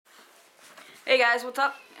Hey guys, what's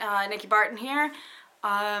up? Nikki Barton here.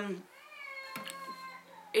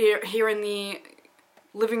 Here in the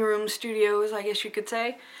living room studios, I guess you could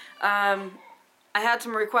say. I had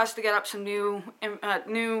some requests to get up some new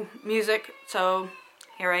music, so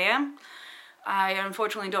here I am. I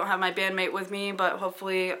unfortunately don't have my bandmate with me, but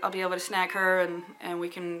hopefully I'll be able to snag her and we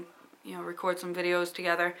can, record some videos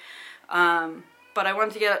together. But I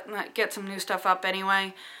wanted to get some new stuff up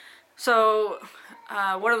anyway. So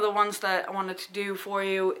one of the ones that I wanted to do for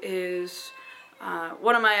you is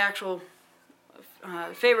one of my actual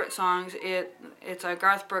favorite songs. It's a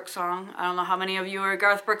Garth Brooks song. I don't know how many of you are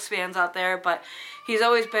Garth Brooks fans out there, but he's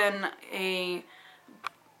always been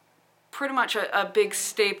pretty much a big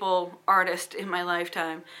staple artist in my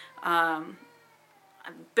lifetime. I've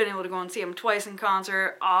been able to go and see him twice in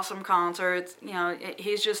concert, awesome concerts.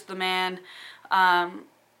 He's just the man.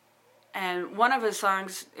 And one of his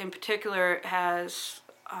songs in particular has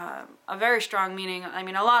a very strong meaning. I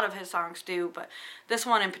mean, a lot of his songs do, but this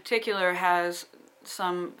one in particular has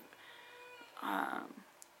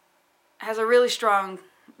has a really strong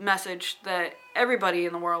message that everybody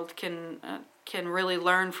in the world can really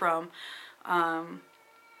learn from. And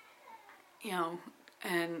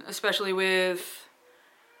especially with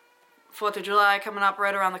 4th of July coming up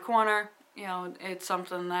right around the corner, it's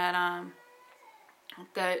something that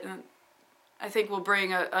that I think will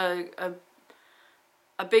bring a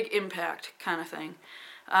big impact, kind of thing.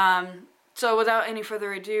 So without any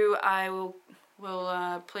further ado, I will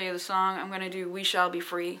play the song. I'm going to do "We Shall Be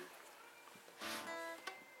Free."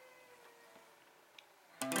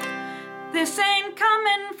 This ain't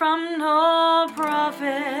coming from no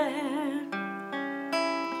prophet,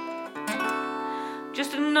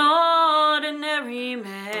 just an ordinary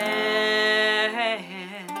man.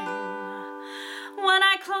 When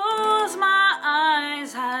I close my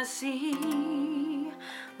eyes, I see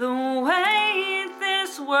the way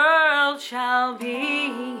this world shall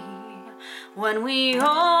be when we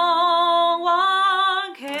all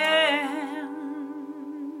walk hand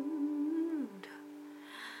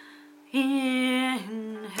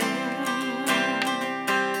in hand.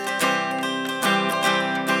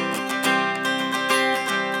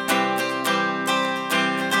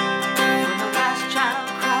 When the last child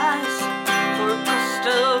cries for a crust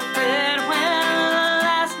of bread, when the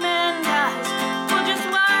last man dies for just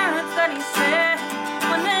words that he said,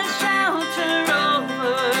 when there's shelter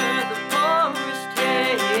over the poorest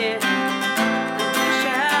head,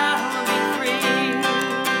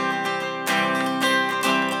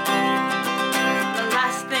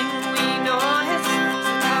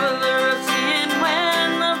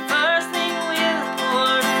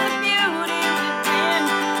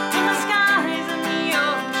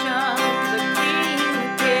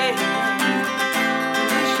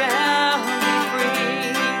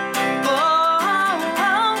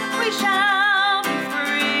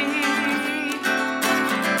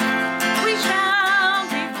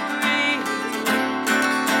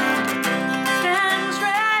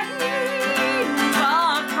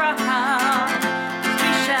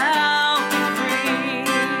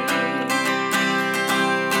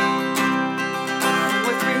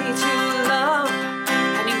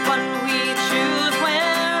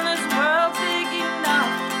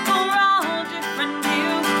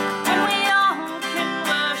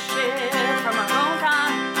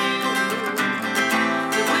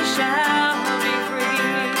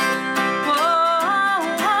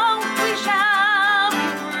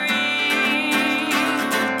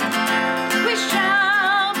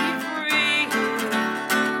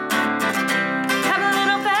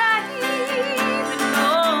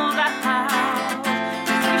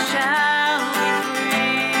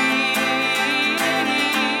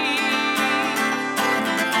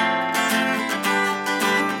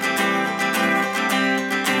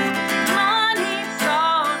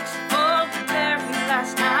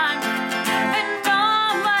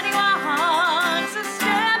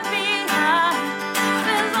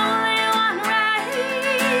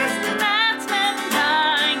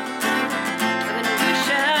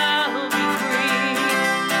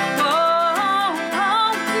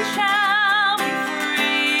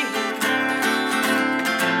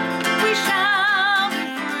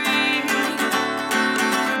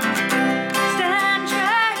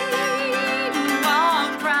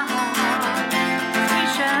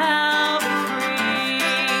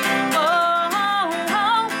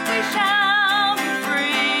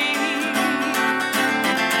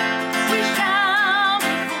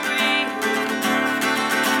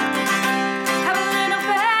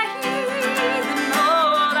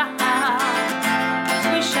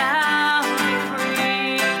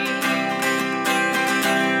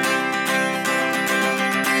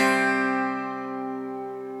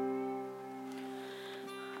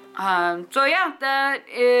 So yeah, that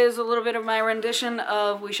is a little bit of my rendition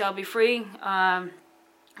of We Shall Be Free.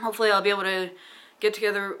 Hopefully I'll be able to get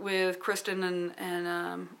together with Kristen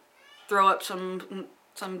and throw up some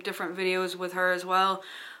different videos with her as well.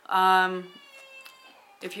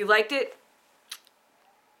 If you liked it,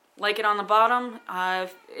 like it on the bottom.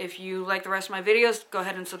 If you like the rest of my videos, go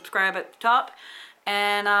ahead and subscribe at the top.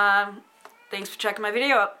 And thanks for checking my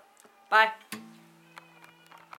video out. Bye.